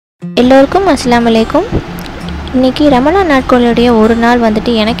எல்லோருக்கும் அஸ்ஸலாமு அலைக்கும். இன்றைக்கி ரமலான் நாட்களுடைய ஒரு நாள்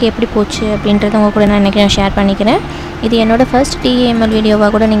வந்துட்டு எனக்கு எப்படி போச்சு அப்படின்றத உங்கள் கூட நான் இன்றைக்கி ஷேர் பண்ணிக்கிறேன். இது என்னோடய ஃபர்ஸ்ட் டிஎம்எல் வீடியோவாக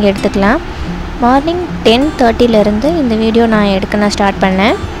கூட நீங்கள் எடுத்துக்கலாம். மார்னிங் 10:30 இந்த வீடியோ நான் எடுக்க ஸ்டார்ட்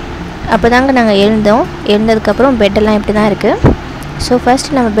பண்ணேன். அப்போ தாங்க நாங்கள் எழுந்ததுக்கப்புறம் பெட்டெல்லாம் இப்படி தான் இருக்குது. ஸோ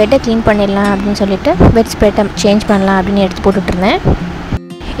ஃபஸ்ட் நம்ம பெட்டை க்ளீன் பண்ணிடலாம் அப்படின்னு சொல்லிட்டு பெட் ஸ்ப்ரெட்டை சேஞ்ச் பண்ணலாம் அப்படின்னு எடுத்து போட்டுட்ருந்தேன்.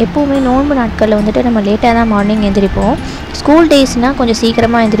 எப்போவுமே நோன்பு நாட்களில் வந்துட்டு நம்ம லேட்டாக தான் மார்னிங் எழுந்திரிப்போம். ஸ்கூல் டேஸ்னால் கொஞ்சம்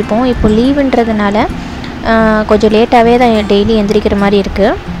சீக்கிரமாக எழுந்திரிப்போம். இப்போ லீவுன்றதுனால கொஞ்சம் லேட்டாகவே தான் டெய்லி எழுந்திரிக்கிற மாதிரி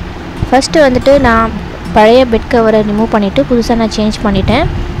இருக்குது. ஃபஸ்ட்டு வந்துட்டு நான் பழைய பெட் கவரை ரிமூவ் பண்ணிவிட்டு புதுசாக நான் சேஞ்ச் பண்ணிட்டேன்.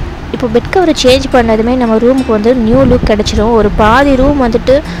 இப்போ பெட் கவரை சேஞ்ச் பண்ணதுமே நம்ம ரூமுக்கு வந்து நியூ லுக் கிடச்சிரும். ஒரு பாதி ரூம்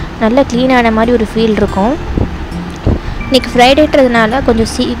வந்துட்டு நல்லா க்ளீனான மாதிரி ஒரு ஃபீல் இருக்கும். இன்றைக்கி ஃப்ரைடேன்றதுனால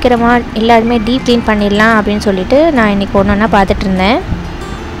கொஞ்சம் சீக்கிரமாக எல்லாருமே டீப் க்ளீன் பண்ணிடலாம் அப்படின்னு சொல்லிட்டு நான் இன்றைக்கி ஒன்று ஒன்றா பார்த்துட்ருந்தேன்.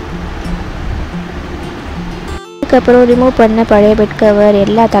 அதுக்கப்புறம் ரிமூவ் பண்ண பழைய பெட் கவர்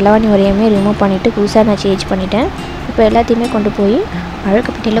எல்லா தலைவாணி வரையுமே ரிமூவ் பண்ணிவிட்டு புதுசாக நான் சேஞ்ச் பண்ணிட்டேன். இப்போ எல்லாத்தையுமே கொண்டு போய்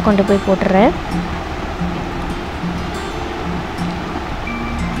அழுக்கு பெட்டியில் கொண்டு போய் போட்டுறேன்.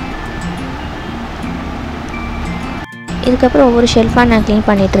 இதுக்கப்புறம் ஒவ்வொரு ஷெல்ஃபாக நான் க்ளீன்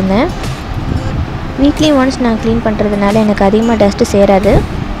பண்ணிகிட்ருந்தேன். வீக்லி ஒன்ஸ் நான் க்ளீன் பண்ணுறதுனால எனக்கு அதிகமாக டஸ்ட்டு சேராது.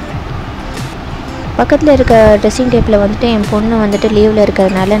 பக்கத்தில் இருக்க ட்ரெஸ்ஸிங் டேபிளில் வந்துட்டு என் பொண்ணு வந்துட்டு லீவில்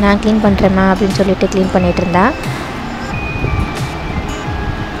இருக்கிறதுனால நான் க்ளீன் பண்ணுறேம்மா அப்படின்னு சொல்லிட்டு க்ளீன் பண்ணிகிட்டு இருந்தா.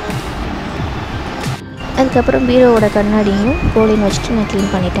 அதுக்கப்புறம் பீரோவோட கண்ணாடியும் கோலின் வச்சுட்டு நான்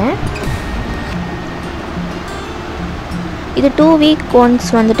க்ளீன் பண்ணிட்டேன். இது 2 வீக்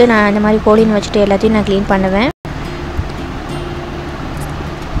ஒன்ஸ் வந்துட்டு நான் இந்த மாதிரி கோலின் வச்சுட்டு எல்லாத்தையும் நான் க்ளீன் பண்ணுவேன்.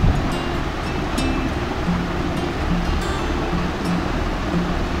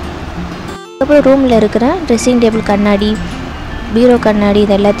 அதுக்கப்புறம் ரூமில் இருக்கிற ட்ரெஸ்ஸிங் டேபிள் கண்ணாடி, பீரோ கண்ணாடி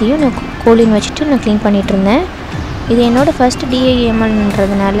இது எல்லாத்தையும் நான் கோலின் வச்சுட்டு நான் க்ளீன் பண்ணிகிட்ருந்தேன். இது என்னோடய ஃபஸ்ட்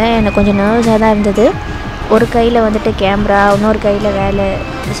டிஐஎம்எல்ன்றதுனால எனக்கு கொஞ்சம் நர்வஸாக தான் இருந்தது. ஒரு கையில் வந்துட்டு கேமரா, இன்னொரு கையில் வேலை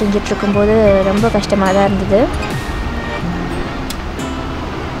செஞ்சிட்ருக்கும்போது ரொம்ப கஷ்டமாக தான் இருந்தது.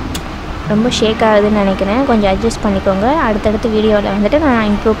 ரொம்ப ஷேக் ஆகுதுன்னு நினைக்கிறேன். கொஞ்சம் அட்ஜஸ்ட் பண்ணிக்கோங்க. அடுத்தடுத்த வீடியோவில் வந்துட்டு நான்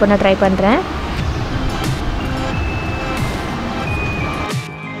இம்ப்ரூவ் பண்ண ட்ரை பண்ணுறேன்.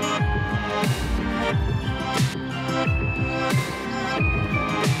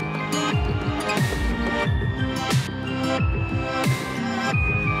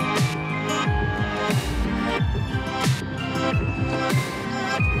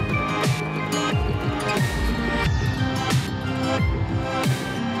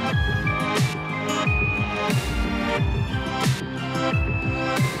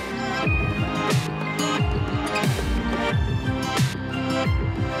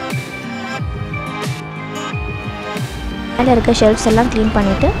 மேலே இருக்க ஷெல்ஃப்ஸ் எல்லாம் க்ளீன்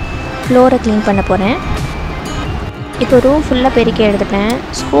பண்ணிவிட்டு ஃப்ளோரை க்ளீன் பண்ண போகிறேன். இப்போ ரூம் ஃபுல்லாக பெருக்கி எடுத்துட்டேன்.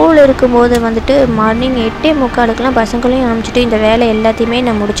 ஸ்கூல் இருக்கும்போது வந்துட்டு மார்னிங் 8:45 பசங்களையும் அனுப்பிச்சிட்டு இந்த வேலை எல்லாத்தையுமே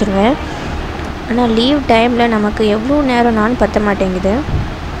நான் முடிச்சிடுவேன். ஆனால் லீவ் டைமில் நமக்கு எவ்வளோ நேரம்னாலும் பற்ற மாட்டேங்குது.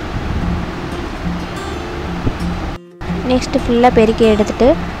 நெக்ஸ்ட்டு ஃபுல்லாக பெருக்கி எடுத்துகிட்டு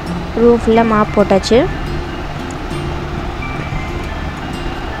ரூம் ஃபுல்லாக மாப் போட்டாச்சு.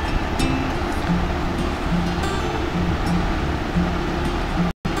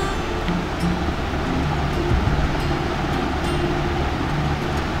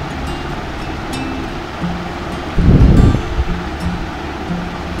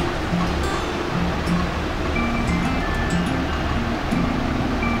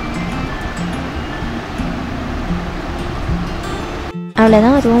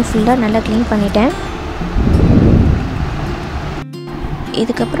 அவ்வளோதான், ரூம் ஃபுல்லாக நல்லா க்ளீன் பண்ணிட்டேன்.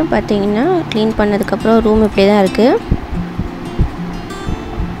 இதுக்கப்புறம் பார்த்தீங்கன்னா க்ளீன் பண்ணதுக்கப்புறம் ரூம் இப்படி தான் இருக்குது.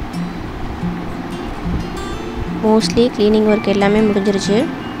 மோஸ்ட்லி க்ளீனிங் ஒர்க் எல்லாமே முடிஞ்சிருச்சு.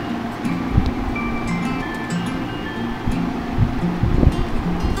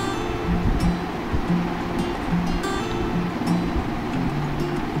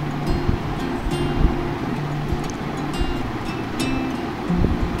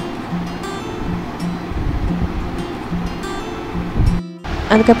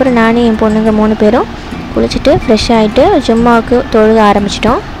 அதுக்கப்புறம் நானே என் பொண்ணுங்க 3 பேரும் குளிச்சுட்டு ஃப்ரெஷ் ஆகிட்டு ஜும்மாவுக்கு தொழுக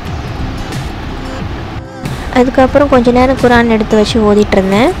ஆரம்பிச்சிட்டோம். அதுக்கப்புறம் கொஞ்சம் நேரம் குரான் எடுத்து வச்சு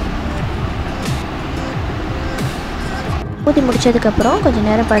ஓதிட்டுருந்தேன். ஊதி முடித்ததுக்கப்புறம் கொஞ்சம்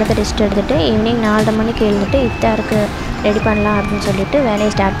நேரம் படுத்து ரெஸ்ட் எடுத்துகிட்டு ஈவினிங் 4:30 மணிக்கு எழுந்துட்டு இஃப்தாருக்கு ரெடி பண்ணலாம் அப்படின்னு சொல்லிட்டு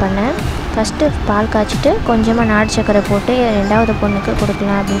வேலையை ஸ்டார்ட் பண்ணேன். ஃபஸ்ட்டு பால் காய்ச்சிட்டு கொஞ்சமாக நாட்டு சக்கரை போட்டு 2வது பொண்ணுக்கு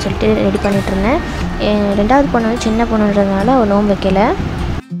கொடுக்கலாம் அப்படின்னு சொல்லிட்டு ரெடி பண்ணிகிட்ருந்தேன். 2வது பொண்ணு வந்து சின்ன பொண்ணுன்றதுனால அவள் நோம்பு வைக்கலை.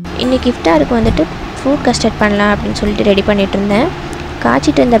 இன்றைக்கி இஃப்தாருக்கு வந்துட்டு ஃப்ரூட் கஸ்டர்ட் பண்ணலாம் அப்படின்னு சொல்லிட்டு ரெடி பண்ணிகிட்ருந்தேன்.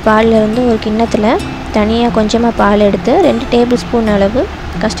 காய்ச்சிட்டு இருந்த பாலில் வந்து ஒரு கிண்ணத்தில் தனியாக கொஞ்சமாக பால் எடுத்து 2 டேபிள் ஸ்பூன் அளவு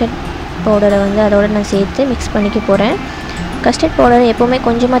கஸ்டர்ட் பவுடரை வந்து அதோட நான் சேர்த்து மிக்ஸ் பண்ணிக்க போகிறேன். கஸ்டர்ட் பவுடர் எப்போவுமே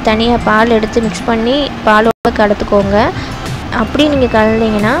கொஞ்சமாக தனியாக பால் எடுத்து மிக்ஸ் பண்ணி பாலோட கலந்துக்கோங்க. அப்படி நீங்கள்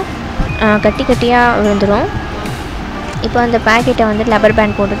கலந்தீங்கன்னா கட்டி கட்டியாக விழுந்துடும். இப்போ அந்த பேக்கெட்டை வந்து ரப்பர்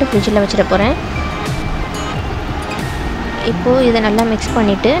பேண்ட் போட்டுட்டு ஃப்ரிட்ஜில் வச்சிட போகிறேன். இப்போது இதை நல்லா மிக்ஸ்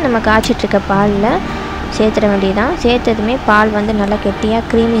பண்ணிவிட்டு நம்ம காய்ச்சிட்ருக்க பாலில் சேர்த்துட வேண்டியதான். சேர்த்ததுமே பால் வந்து நல்லா கெட்டியாக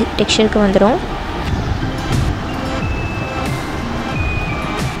க்ரீமி டெக்ஸ்சருக்கு வந்துடும்.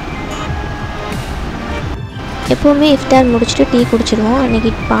 எப்போவுமே இஃப்தார் முடிச்சுட்டு டீ குடிச்சிடுவோம்.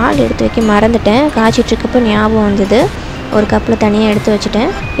 அன்றைக்கி பால் எடுத்து வைக்க மறந்துட்டேன். காய்ச்சிட்ருக்கப்போ ஞாபகம் வந்தது. ஒரு கப்பில் தனியாக எடுத்து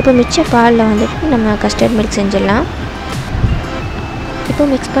வச்சுட்டேன். இப்போ மிச்ச பாலில் வந்துட்டு நம்ம கஸ்டர்ட் மில்க் செஞ்சிடலாம். இப்போ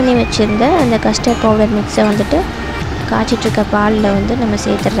மிக்ஸ் பண்ணி வச்சுருந்த அந்த கஸ்டர்ட் பவுடர் மிக்ஸை வந்துட்டு காய்ச்சிட்ருக்க பாலில் வந்து நம்ம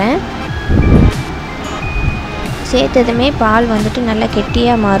சேர்த்துட்றேன். சேர்த்ததுமே பால் வந்துட்டு நல்லா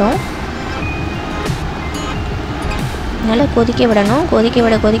கெட்டியாக மாறும். நல்லா கொதிக்க விடணும். கொதிக்க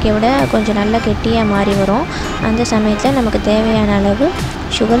விட கொஞ்சம் நல்லா கெட்டியாக மாறி வரும். அந்த சமயத்தில் நமக்கு தேவையான அளவு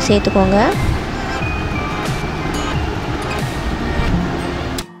சுகர் சேர்த்துக்கோங்க.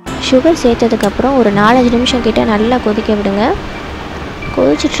 சுகர் சேர்த்ததுக்கப்புறம் ஒரு 4-5 நிமிஷம் கிட்ட நல்லா கொதிக்க விடுங்க.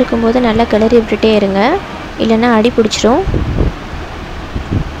 கொதிச்சிட்ருக்கும்போது நல்லா கிளறி விட்டுட்டே இருங்க, இல்லைன்னா அடி பிடிச்சிரும்.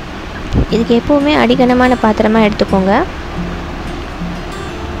 இதுக்கு எப்போவுமே அடிகனமான பாத்திரமாக எடுத்துக்கோங்க.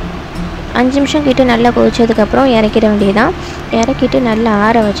 5 நிமிஷம் கிட்ட நல்லா கொதிச்சதுக்கப்புறம் இறக்கிட வேண்டியதான். இறக்கிட்டு நல்லா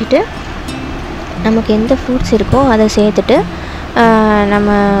ஆற வச்சுட்டு நமக்கு எந்த ஃப்ரூட்ஸ் இருக்கோ அதை சேர்த்துட்டு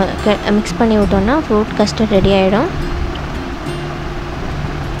நம்ம மிக்ஸ் பண்ணி விட்டோம்னா ஃப்ரூட் கஸ்டர்ட் ரெடி ஆகிடும்.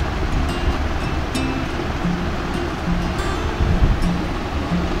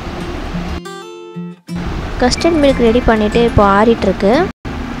 கஸ்டர்ட் மில்க் ரெடி பண்ணிவிட்டு இப்போ ஆறிட்டுருக்கு.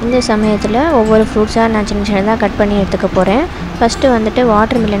 இந்த சமயத்தில் ஒவ்வொரு ஃப்ரூட்ஸாக நான் சின்ன சின்னதாக கட் பண்ணி எடுத்துக்க போகிறேன். ஃபஸ்ட்டு வந்துட்டு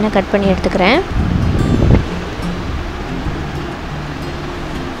வாட்டர் மில்லனை கட் பண்ணி எடுத்துக்கிறேன்.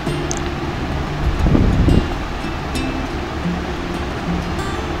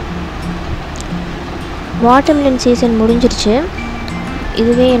 வாட்டர் மில்லன் சீசன் முடிஞ்சிருச்சு.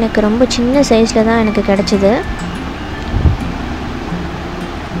 இதுவே எனக்கு ரொம்ப சின்ன சைஸில் தான் எனக்கு கிடச்சிது.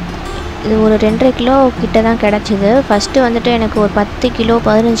 இது ஒரு 2.5 கிலோ கிட்ட தான் கிடச்சிது. ஃபஸ்ட்டு வந்துட்டு எனக்கு ஒரு 10 கிலோ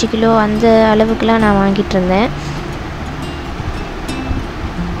 15 கிலோ அந்த அளவுக்குலாம் நான் வாங்கிட்டு இருந்தேன்.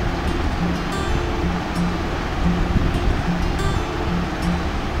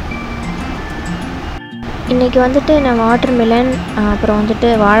 இன்றைக்கி வந்துட்டு நான் வாட்டர் மிலன், அப்புறம் வந்துட்டு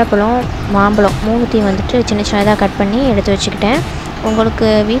வாழைப்பழம், மாம்பழம் 3த்தையும் வந்துட்டு சின்ன சின்னதாக கட் பண்ணி எடுத்து வச்சுக்கிட்டேன். உங்களுக்கு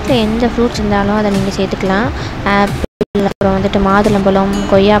வீட்டில் எந்த ஃப்ரூட்ஸ் இருந்தாலும் அதை நீங்கள் சேர்த்துக்கலாம். ஆப்பிள், அப்புறம் வந்துட்டு மாதுளம்பழம்,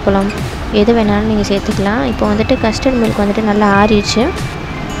 கொய்யாப்பழம் எது வேணாலும் நீங்கள் சேர்த்துக்கலாம். இப்போ வந்துட்டு கஸ்டர்ட் மில்க் வந்துட்டு நல்லா ஆறிடுச்சு.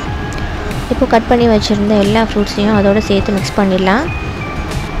 இப்போ கட் பண்ணி வச்சுருந்த எல்லா ஃப்ரூட்ஸையும் அதோடு சேர்த்து மிக்ஸ் பண்ணிடலாம்.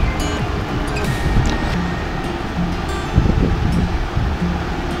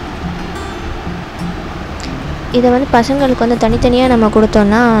 இதை வந்து பசங்களுக்கு வந்து தனித்தனியாக நம்ம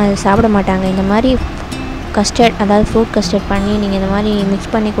கொடுத்தோன்னா சாப்பிட மாட்டாங்க. இந்த மாதிரி கஸ்டர்ட், அதாவது ஃப்ரூட் கஸ்டர்ட் பண்ணி நீங்கள் இந்த மாதிரி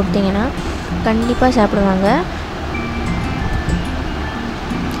மிக்ஸ் பண்ணி கொடுத்தீங்கன்னா கண்டிப்பாக சாப்பிடுவாங்க.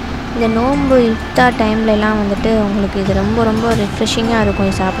 இந்த நோன்பு இஃப்தார் டைம்லலாம் வந்துட்டு உங்களுக்கு இது ரொம்ப ரொம்ப ரிஃப்ரெஷிங்காக இருக்கும்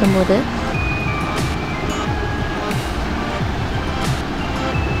இது சாப்பிடும்போது.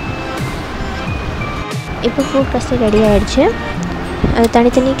 இப்போ ஃப்ரூட் கஸ்டர்ட் ரெடி ஆகிடுச்சு. அது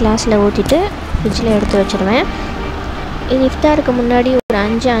தனித்தனி கிளாஸில் ஊற்றிட்டு ஃப்ரிட்ஜில் எடுத்து வச்சுருவேன். இது இஃப்தாருக்கு முன்னாடி ஒரு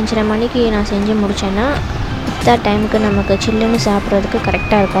 5-5:30 மணிக்கு நான் செஞ்சு முடித்தேன்னா இஃப்தார் டைமுக்கு நமக்கு சில்லுன்னு சாப்பிட்றதுக்கு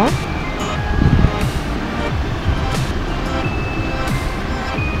கரெக்டாக இருக்கும்.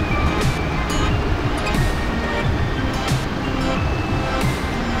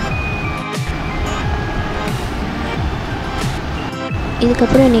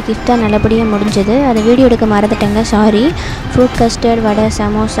 இதுக்கப்புறம் இன்றைக்கி இஃப்தார் நல்லபடியாக முடிஞ்சது. அதை வீடியோ எடுக்க மறந்துட்டேங்க, சாரி. ஃப்ரூட் கஸ்டர்ட், வடை,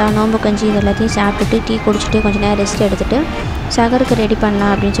 சமோசா, நோம்பு கஞ்சி இது எல்லாத்தையும் சாப்பிட்டுட்டு டீ குடிச்சிட்டு கொஞ்சம் நேரம் ரெஸ்ட் எடுத்துகிட்டு சகருக்கு ரெடி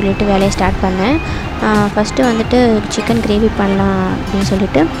பண்ணலாம் அப்படின்னு சொல்லிட்டு வேலையை ஸ்டார்ட் பண்ணேன். ஃபஸ்ட்டு வந்துட்டு சிக்கன் கிரேவி பண்ணலாம் அப்படின்னு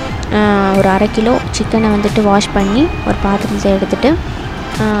சொல்லிட்டு ஒரு 1/2 கிலோ சிக்கனை வந்துட்டு வாஷ் பண்ணி ஒரு பாத்திரத்தை எடுத்துகிட்டு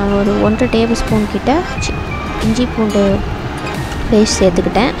ஒரு 1.5 டேபிள் ஸ்பூன் கிட்ட இஞ்சி பூண்டு பேஸ்ட்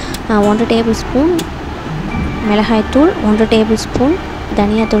சேர்த்துக்கிட்டேன். 1 டேபிள் ஸ்பூன் மிளகாய்த்தூள், 1 டேபிள் ஸ்பூன்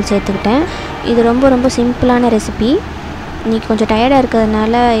தனியாத்தூள் சேர்த்துக்கிட்டேன். இது ரொம்ப ரொம்ப சிம்பிளான ரெசிபி. இன்றைக்கி கொஞ்சம் டயர்டாக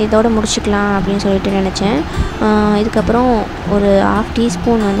இருக்கிறதுனால இதோடு முடிச்சுக்கலாம் அப்படின்னு சொல்லிட்டு நினச்சேன். இதுக்கப்புறம் ஒரு 1/2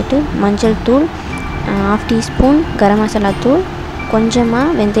 டீஸ்பூன் வந்துட்டு மஞ்சள் தூள், 1/2 டீஸ்பூன் கரம் மசாலா தூள்,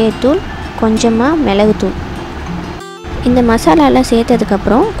 கொஞ்சமாக வெந்தயத்தூள், கொஞ்சமாக மிளகுத்தூள். இந்த மசாலாலாம்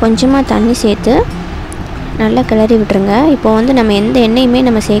சேர்த்ததுக்கப்புறம் கொஞ்சமாக தண்ணி சேர்த்து நல்லா கிளறி விட்டுருங்க. இப்போ வந்து நம்ம எந்த எண்ணெயுமே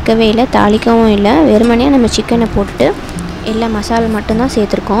நம்ம சேர்க்கவே இல்லை, தாளிக்கவும் இல்லை. வெறுமனையாக நம்ம சிக்கனை போட்டுட்டு எல்லா மசாலா மட்டும்தான்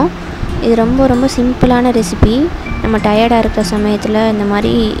சேர்த்துருக்கோம். இது ரொம்ப ரொம்ப சிம்பிளான ரெசிபி. நம்ம டயர்டாக இருக்கிற சமயத்தில் இந்த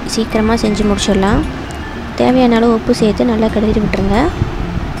மாதிரி சீக்கிரமாக செஞ்சு முடிச்சிடலாம். தேவையான அளவு உப்பு சேர்த்து நல்லா கிளறி விட்டுருங்க.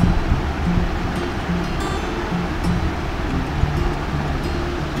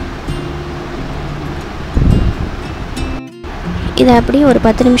 இதை அப்படியே ஒரு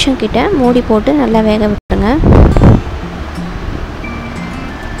 10 நிமிஷம் கிட்ட மூடி போட்டு நல்லா வேக விட்டுருங்க.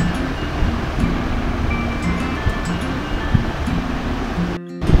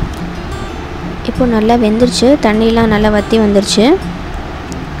 இப்போ நல்லா வெந்துருச்சு, தண்ணிலாம் நல்லா வற்றி வந்துருச்சு.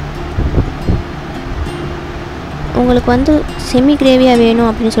 உங்களுக்கு வந்து செமி கிரேவியாக வேணும்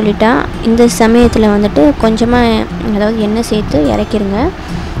அப்படின்னு சொல்லிட்டா இந்த சமயத்தில் வந்துட்டு கொஞ்சமாக அதாவது எண்ணெய் சேர்த்து இறக்கிருங்க.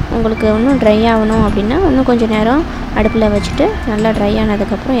 உங்களுக்கு இன்னும் ட்ரை ஆகணும் அப்படின்னா இன்னும் கொஞ்சம் நேரம் அடுப்பில் வச்சுட்டு நல்லா ட்ரை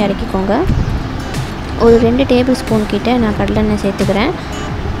ஆனதுக்கப்புறம் இறக்கிக்கோங்க. ஒரு 2 டேபிள் ஸ்பூன் கிட்ட நான் கடலெண்ணெய் சேர்த்துக்கிறேன்.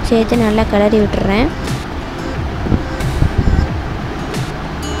 சேர்த்து நல்லா கிளறி விட்டுறேன்.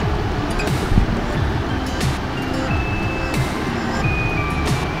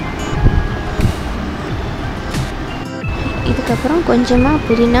 இதுக்கப்புறம் கொஞ்சமாக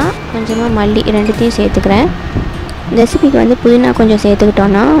புதினா, கொஞ்சமாக மல்லி ரெண்டுத்தையும் சேர்த்துக்கிறேன். இந்த ரெசிபிக்கு வந்து புதினா கொஞ்சம்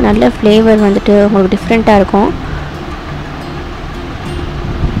சேர்த்துக்கிட்டோன்னா நல்ல ஃப்ளேவர் வந்துட்டு உங்களுக்கு டிஃப்ரெண்ட்டாக இருக்கும்.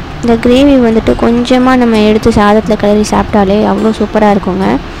 இந்த கிரேவி வந்துட்டு கொஞ்சமாக நம்ம எடுத்து சாதத்தில் கிளறி சாப்பிட்டாலே அவ்வளோ சூப்பராக இருக்குங்க.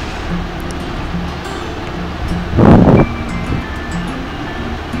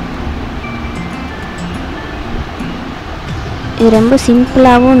 இது ரொம்ப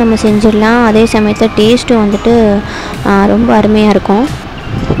சிம்பிளாகவும் நம்ம செஞ்சிடலாம். அதே சமயத்தில் டேஸ்ட்டும் வந்துட்டு ரொம்ப அருமையாக இருக்கும்.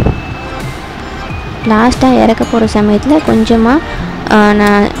 லாஸ்ட்டாக இறக்க போகிற சமயத்தில் கொஞ்சமாக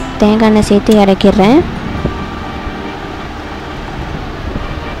நான் தேங்காய் எண்ணெய் சேர்த்து இறக்கிடுறேன்.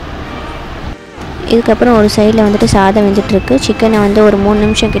 இதுக்கப்புறம் ஒரு சைடில் வந்துட்டு சாதம் வெந்துட்டுருக்கு. சிக்கனை வந்து ஒரு 3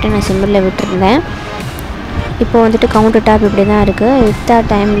 நிமிஷம் கிட்ட நான் சிம்மில் விட்டுருந்தேன். இப்போ வந்துட்டு கவுண்டர் டாப் இப்படி தான் இருக்குது. இஃப்தார்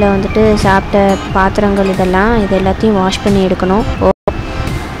டைமில் வந்துட்டு சாப்பிட்ட பாத்திரங்கள் இது எல்லாத்தையும் வாஷ் பண்ணி எடுக்கணும்.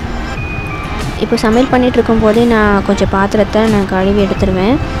 இப்போ சமையல் பண்ணிகிட்ருக்கும் போதே நான் கொஞ்சம் பாத்திரத்தை நான் கழுவி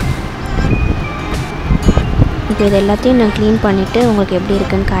எடுத்துருவேன். இப்போ இது எல்லாத்தையும் நான் க்ளீன் பண்ணிவிட்டு உங்களுக்கு எப்படி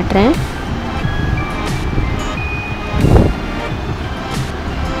இருக்குன்னு காட்டுறேன்.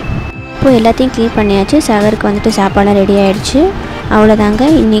 இப்போ எல்லாத்தையும் க்ளீன் பண்ணியாச்சு. சகருக்கு வந்துட்டு சாப்பாடெலாம் ரெடி ஆகிடுச்சு. அவ்வளோதாங்க,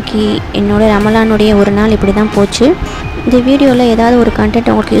 இன்றைக்கி என்னோடய ரமலானுடைய ஒரு நாள் இப்படி தான் போச்சு. இந்த வீடியோவில் ஏதாவது ஒரு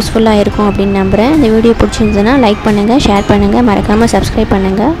கண்டென்ட் உங்களுக்கு யூஸ்ஃபுல்லாக இருக்கும் அப்படின்னு நம்புகிறேன். இந்த வீடியோ பிடிச்சிருந்ததுன்னா லைக் பண்ணுங்கள், ஷேர் பண்ணுங்கள், மறக்காமல் சப்ஸ்கிரைப்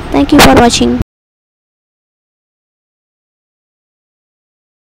பண்ணுங்கள். தேங்க்யூ ஃபார் வாட்சிங்.